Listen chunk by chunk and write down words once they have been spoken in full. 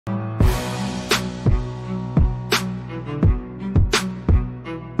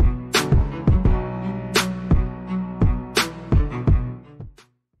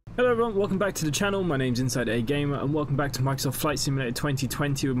Hello everyone, welcome back to the channel. My name's InsideAgameR and welcome back to Microsoft Flight Simulator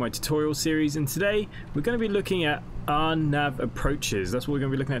 2020 with my tutorial series. And today we're going to be looking at RNAV approaches. That's what we're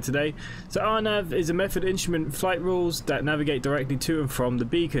going to be looking at today. So RNAV is a method instrument flight rules that navigate directly to and from the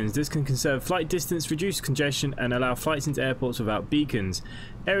beacons. This can conserve flight distance, reduce congestion and allow flights into airports without beacons.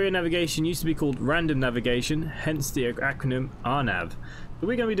 Area navigation used to be called random navigation, hence the acronym RNAV. So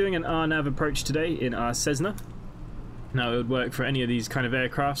we're going to be doing an RNAV approach today in our Cessna. Now it would work for any of these kind of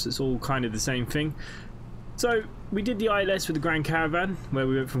aircrafts, it's all kind of the same thing. So we did the ILS with the Grand Caravan where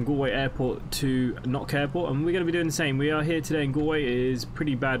we went from Galway Airport to Knock Airport, and we're going to be doing the same. We are here today in Galway. It is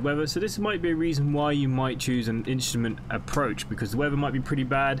pretty bad weather, so this might be a reason why you might choose an instrument approach, because the weather might be pretty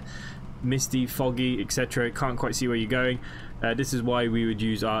bad, misty, foggy, etc. Can't quite see where you're going. This is why we would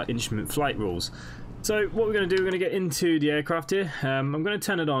use our instrument flight rules. So what we're going to do, we're going to get into the aircraft here. I'm going to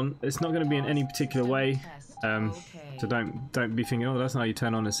turn it on. It's not going to be in any particular way. So don't be thinking, oh, that's not how you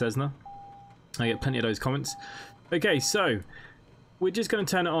turn on a Cessna. I get plenty of those comments. Okay, so we're just going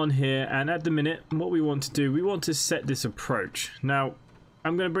to turn it on here, and at the minute what we want to do, we want to set this approach. Now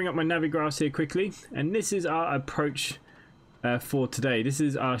I'm going to bring up my navigraphs here quickly, and this is our approach for today. This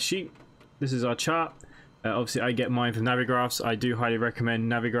is our sheet, this is our chart. Obviously I get mine from navigraphs. I do highly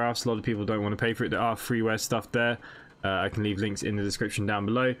recommend navigraphs. A lot of people don't want to pay for it. There are freeware stuff there. I can leave links in the description down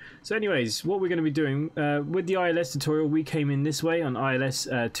below. So anyways, what we're going to be doing with the ILS tutorial, we came in this way on ILS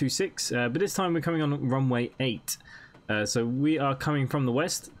 26, but this time we're coming on runway 8. So we are coming from the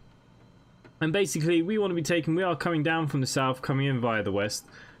west, and basically we want to be taking, we are coming down from the south, coming in via the west.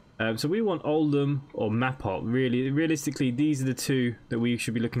 So we want Oldham or Mapot. Realistically, these are the two that we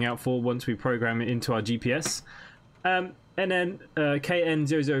should be looking out for once we program it into our GPS. And then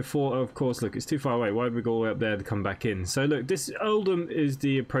KN004, of course, look, it's too far away. Why would we go all the way up there to come back in? So look, this Oldham is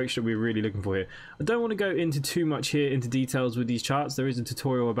the approach that we're really looking for here. I don't want to go into too much here into details with these charts. There is a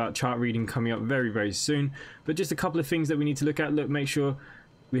tutorial about chart reading coming up very, very soon. But just a couple of things that we need to look at. Look, make sure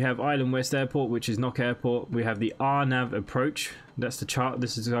we have Island West Airport, which is Knock Airport. We have the RNAV approach. That's the chart.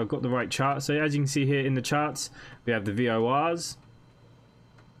 This is, I've got the right chart. So as you can see here in the charts, we have the VORs.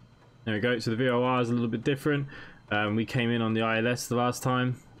 There we go. So the VOR is a little bit different. We came in on the ILS the last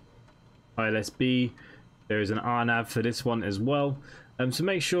time, ILS-B. There is an RNAV for this one as well. So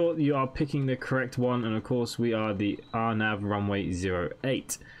make sure you are picking the correct one, and of course we are the RNAV runway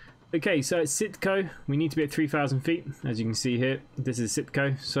 08. Okay, so at Sitco, we need to be at 3,000 feet, as you can see here. This is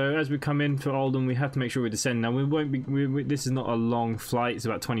Sitco. So as we come in for Oldham, we have to make sure we descend. Now we won't be. This is not a long flight; it's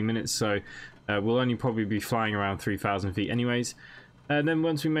about 20 minutes, so we'll only probably be flying around 3,000 feet, anyways. And then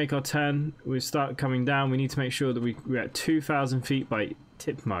once we make our turn, we start coming down. We need to make sure that we're at 2,000 feet by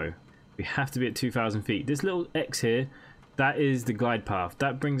TIPMO. We have to be at 2,000 feet. This little X here, that is the glide path.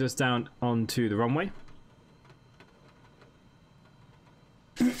 That brings us down onto the runway.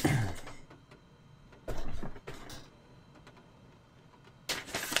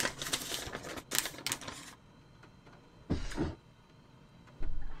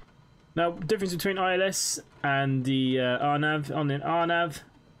 Now, difference between ILS and the RNAV. On the RNAV,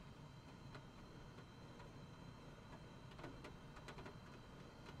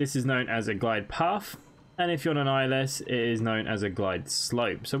 this is known as a glide path, and if you're on an ILS, it is known as a glide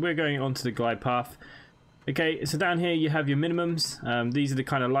slope. So we're going onto the glide path. Okay, so down here you have your minimums. These are the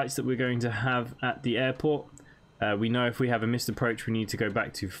kind of lights that we're going to have at the airport. We know if we have a missed approach, we need to go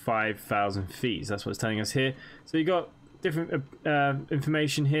back to 5,000 feet. So that's what it's telling us here. So you got different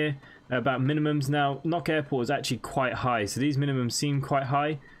information here about minimums. Now Knock Airport is actually quite high, so these minimums seem quite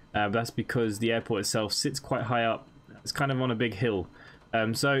high. That's because the airport itself sits quite high up. It's kind of on a big hill.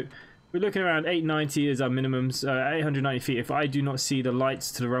 So we're looking around 890 as our minimums, 890 feet. If I do not see the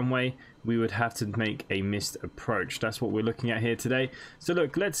lights to the runway, we would have to make a missed approach. That's what we're looking at here today. So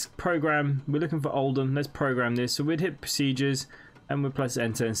look, let's program. We're looking for Oldham. Let's program this. So we'd hit procedures and we'll press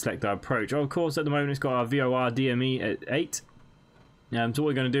enter and select our approach. Oh, of course, at the moment it's got our VOR DME at 8. So what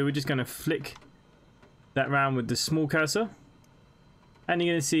we're going to do, we're just going to flick that round with the small cursor, and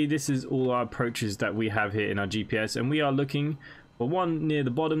you're going to see this is all our approaches that we have here in our GPS, and we are looking for one near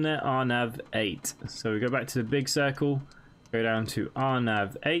the bottom there, RNAV 8. So we go back to the big circle, go down to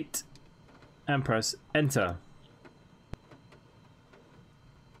RNAV 8 and press enter.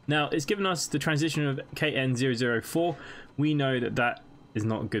 Now it's given us the transition of KN004. We know that that is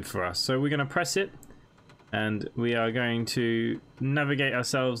not good for us, so we're going to press it, and we are going to navigate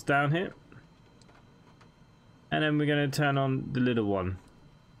ourselves down here, and then we're going to turn on the little one.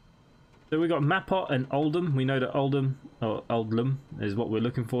 So we got Mapot and Oldham. We know that Oldham or Oldham is what we're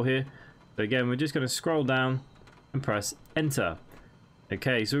looking for here. So again, we're just going to scroll down and press enter.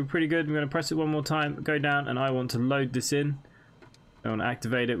 Okay, so we're pretty good. We're going to press it one more time, go down, and I want to load this in. We want to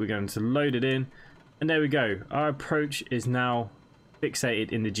activate it. We're going to load it in, and there we go. Our approach is now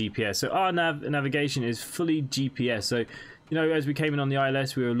fixated in the GPS. So our navigation is fully GPS. So, you know, as we came in on the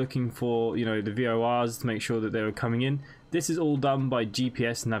ILS, we were looking for, you know, the VORs to make sure that they were coming in. This is all done by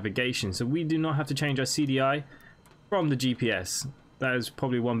GPS navigation. So we do not have to change our CDI from the GPS. That is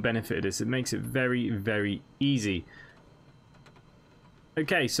probably one benefit of this. It makes it very, very easy.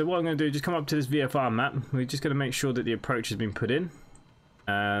 Okay, so what I'm going to do is just come up to this VFR map. We're just going to make sure that the approach has been put in.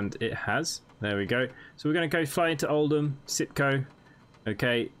 And it has. There we go. So we're going to go fly into Oldham, Sitco.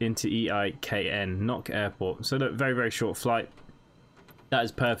 Okay, into EIKN, Knock Airport. So look, very, very short flight. That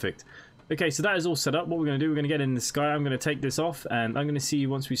is perfect. Okay, so that is all set up. What we're going to do, we're going to get in the sky. I'm going to take this off, and I'm going to see you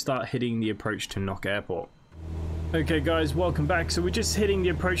once we start hitting the approach to Knock Airport. Okay, guys, welcome back. So we're just hitting the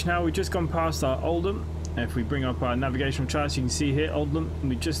approach now. We've just gone past our Oldham. If we bring up our navigational charts, you can see here, Oldham.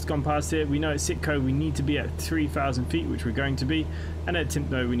 We've just gone past here. We know at Sitco we need to be at 3,000 feet, which we're going to be. And at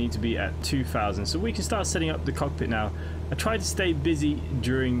Timpno we need to be at 2,000. So we can start setting up the cockpit now. I try to stay busy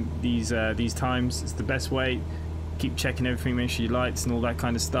during these times. It's the best way. Keep checking everything, make sure your lights and all that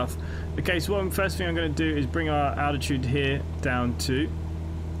kind of stuff. Okay, so first thing I'm going to do is bring our altitude here down to...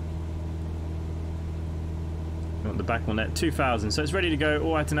 the back one at 2,000. So it's ready to go.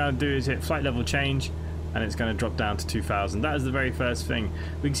 All I have to now do is hit flight level change, and it's going to drop down to 2,000. That is the very first thing.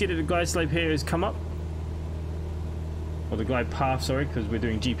 We can see that the glide slope here has come up. Or the glide path, sorry, because we're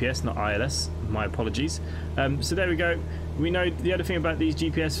doing GPS, not ILS. My apologies. So there we go. We know the other thing about these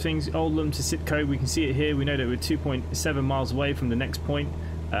GPS things, Oldham to Sitco, we can see it here. We know that we're 2.7 miles away from the next point.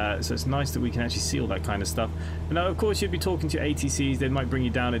 So it's nice that we can actually see all that kind of stuff. And now, of course, you'd be talking to ATCs. They might bring you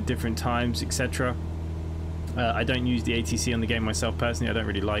down at different times, etc. I don't use the ATC on the game myself personally. I don't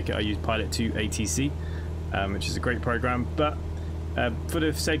really like it. I use Pilot 2 ATC, which is a great program. But for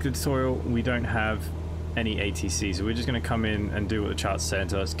the sake of the tutorial, we don't have any ATC. So we're just going to come in and do what the chart's saying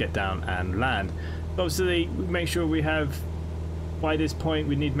to us, get down and land. But obviously, make sure we have, by this point,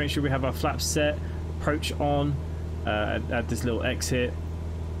 we need to make sure we have our flaps set, approach on, at this little exit.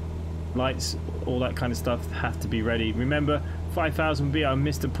 Lights, all that kind of stuff have to be ready. Remember, 5,000 will be our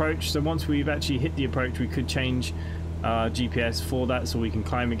missed approach, so once we've actually hit the approach we could change our GPS for that so we can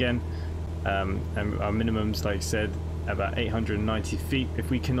climb again, and our minimums, like I said, about 890 feet. If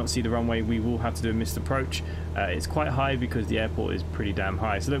we cannot see the runway we will have to do a missed approach. It's quite high because the airport is pretty damn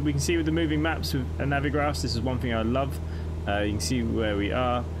high. So that we can see with the moving maps with navigraphs, this is one thing I love. You can see where we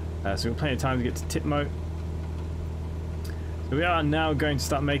are, so we've plenty of time to get to Tipmo. So we are now going to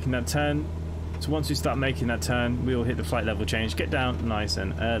start making that turn. So once we start making that turn, we will hit the flight level change, get down nice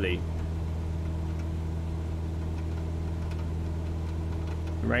and early.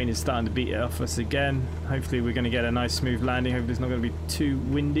 The rain is starting to beat it off us again. Hopefully we're going to get a nice smooth landing. Hopefully it's not going to be too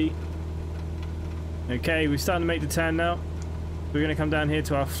windy. Okay, we're starting to make the turn now. We're going to come down here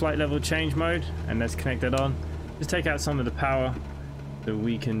to our flight level change mode, and let's connect that on. Just take out some of the power so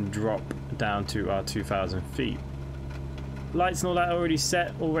we can drop down to our 2,000 feet. Lights and all that are already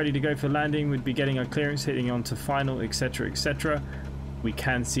set, all ready to go for landing. We'd be getting our clearance, hitting onto final, etc, etc. We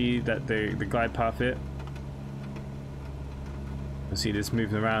can see that the glide path here. We'll see this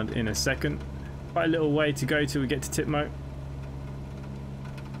moving around in a second. Quite a little way to go till we get to Tipmo.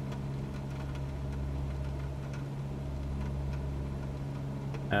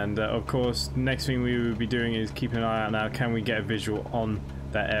 And of course, the next thing we will be doing is keeping an eye out now. Can we get a visual on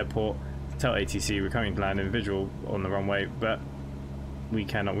that airport? Tell ATC we're coming to land in visual on the runway, but we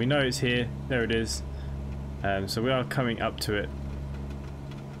cannot. We know it's here. There it is. So we are coming up to it.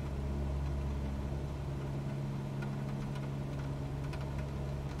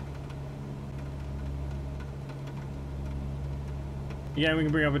 Yeah, we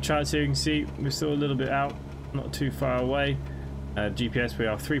can bring up a chart here. You can see we're still a little bit out, not too far away. GPS, we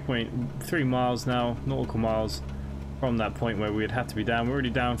are 3.3 miles now, nautical miles from that point where we'd have to be down. We're already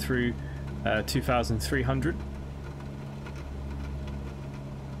down through 2,300.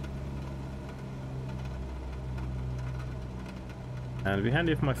 And it'd be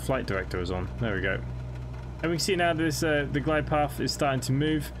handy if my flight director was on. There we go. And we can see now this the glide path is starting to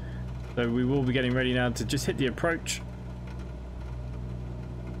move, so we will be getting ready now to just hit the approach.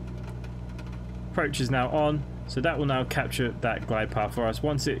 Approach is now on, so that will now capture that glide path for us.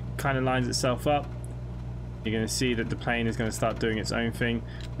 Once it kind of lines itself up, you're going to see that the plane is going to start doing its own thing.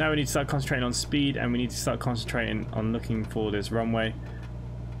 Now we need to start concentrating on speed, and we need to start concentrating on looking for this runway.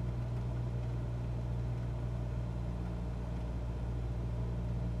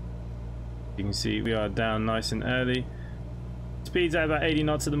 You can see we are down nice and early. Speed's at about 80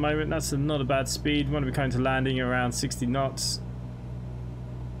 knots at the moment. That's not a bad speed. We want to be coming to landing around 60 knots.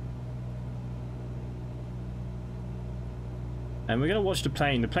 And we're going to watch the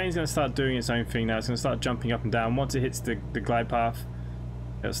plane. The plane's going to start doing its own thing now. It's going to start jumping up and down. Once it hits the glide path,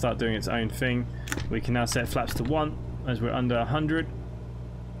 it'll start doing its own thing. We can now set flaps to 1 as we're under 100.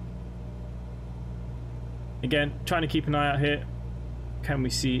 Again, trying to keep an eye out here. Can we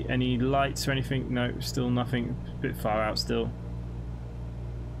see any lights or anything? No, still nothing. A bit far out still.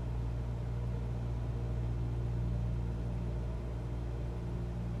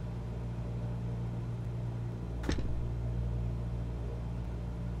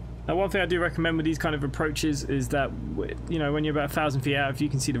 Now, one thing I do recommend with these kind of approaches is that, you know, when you're about 1,000 feet out, if you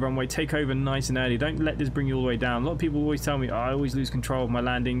can see the runway, take over nice and early. Don't let this bring you all the way down. A lot of people always tell me, oh, I always lose control of my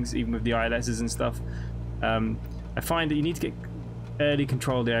landings, even with the ILSs and stuff. I find that you need to get early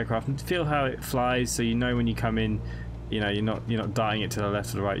control of the aircraft and feel how it flies, so you know when you come in, you know, you're not dying it to the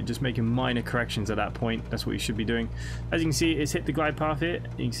left or the right. You're just making minor corrections at that point. That's what you should be doing. As you can see, it's hit the glide path here.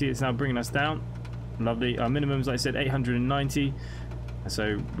 You can see it's now bringing us down. Lovely. Our minimums, like I said, 890.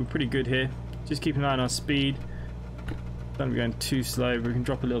 So we're pretty good here. Just keep an eye on our speed. Don't be going too slow. We can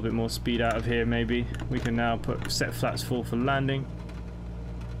drop a little bit more speed out of here maybe. We can now set flaps full for landing.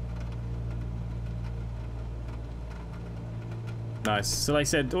 Nice. So like I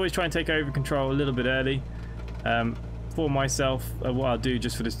said, always try and take over control a little bit early. For myself, what I'll do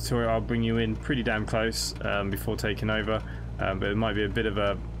just for this tutorial, I'll bring you in pretty damn close before taking over. But it might be a bit of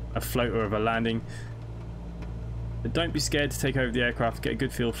a floater of a landing. But don't be scared to take over the aircraft. Get a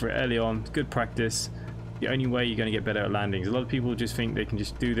good feel for it early on. Good practice. The only way you're going to get better at landings. A lot of people just think they can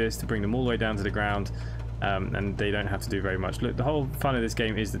just do this to bring them all the way down to the ground, and they don't have to do very much. Look, the whole fun of this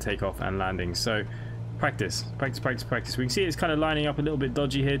game is the takeoff and landing. So practice, practice, practice, practice. We can see it's kind of lining up a little bit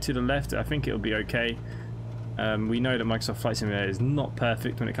dodgy here to the left. I think it'll be okay. We know that Microsoft Flight Simulator is not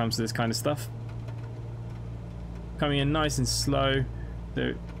perfect when it comes to this kind of stuff. Coming in nice and slow.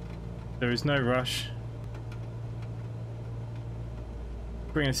 There is no rush.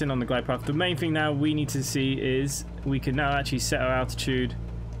 Bring us in on the glide path. The main thing now we need to see is we can now actually set our altitude,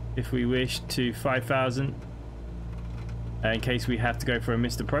 if we wish, to 5,000 in case we have to go for a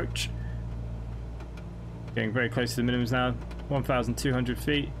missed approach. Getting very close to the minimums now. 1,200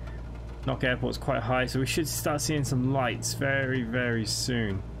 feet. Knock Airport's quite high, so we should start seeing some lights very, very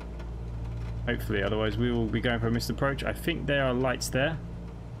soon. Hopefully, otherwise we will be going for a missed approach. I think there are lights there,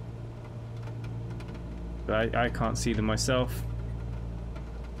 but I can't see them myself.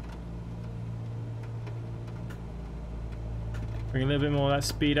 Bring a little bit more of that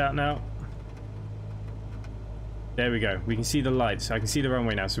speed out now. There we go. We can see the lights. I can see the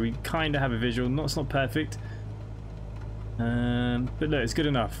runway now, so we kind of have a visual. It's not perfect, but look, it's good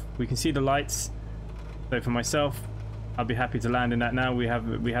enough. We can see the lights. So for myself, I'll be happy to land in that now. We have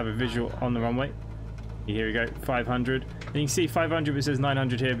a visual on the runway. Here we go, 500. And you can see 500, but it says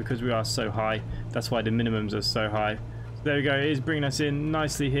 900 here because we are so high. That's why the minimums are so high. So there we go. It is bringing us in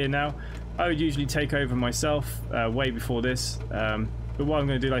nicely here now. I would usually take over myself way before this, but what I'm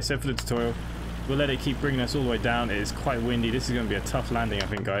going to do, like I said for the tutorial, we'll let it keep bringing us all the way down. It is quite windy. This is going to be a tough landing, I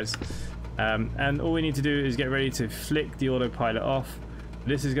think, guys. And all we need to do is get ready to flick the autopilot off.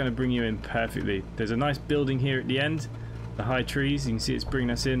 This is going to bring you in perfectly. There's a nice building here at the end, the high trees. You can see it's bringing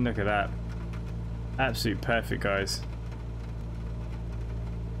us in. Look at that. Absolute perfect, guys.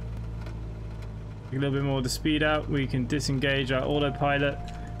 A little bit more of the speed out. We can disengage our autopilot.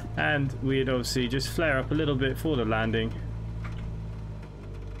 And we'd obviously just flare up a little bit for the landing.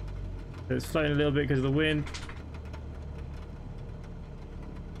 It's floating a little bit because of the wind.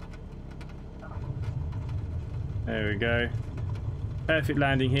 There we go. Perfect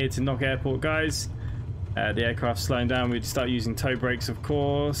landing here to Knock Airport, guys. The aircraft's slowing down. We'd start using tow brakes, of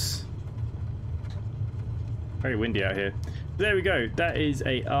course. Very windy out here. There we go. That is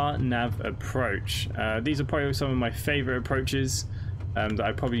a RNAV approach. These are probably some of my favorite approaches. That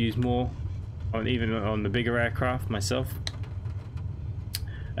I probably use more on, even on the bigger aircraft myself.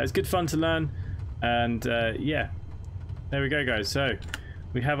 It's good fun to learn, and yeah, there we go, guys. So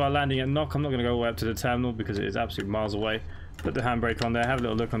we have our landing at Knock. I'm not going to go all the way up to the terminal because it is absolutely miles away. Put the handbrake on there, have a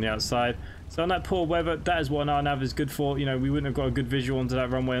little look on the outside. So on that poor weather, that is what an RNAV is good for. You know, we wouldn't have got a good visual onto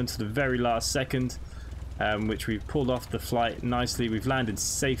that runway until the very last second, which we've pulled off the flight nicely. We've landed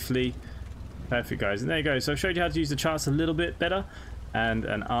safely. Perfect, guys. And there you go. So I've showed you how to use the charts a little bit better, and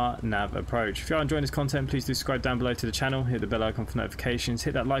an RNAV approach. If you are enjoying this content, please do subscribe down below to the channel, hit the bell icon for notifications,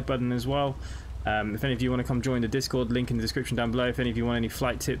 hit that like button as well. If any of you want to come join the Discord, link in the description down below. If any of you want any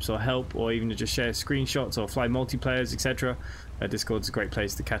flight tips or help, or even to just share screenshots or fly multiplayers, etc., Discord's a great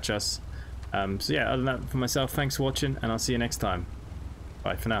place to catch us. So yeah, other than that, for myself, thanks for watching, and I'll see you next time.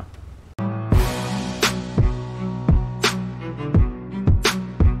 Bye for now.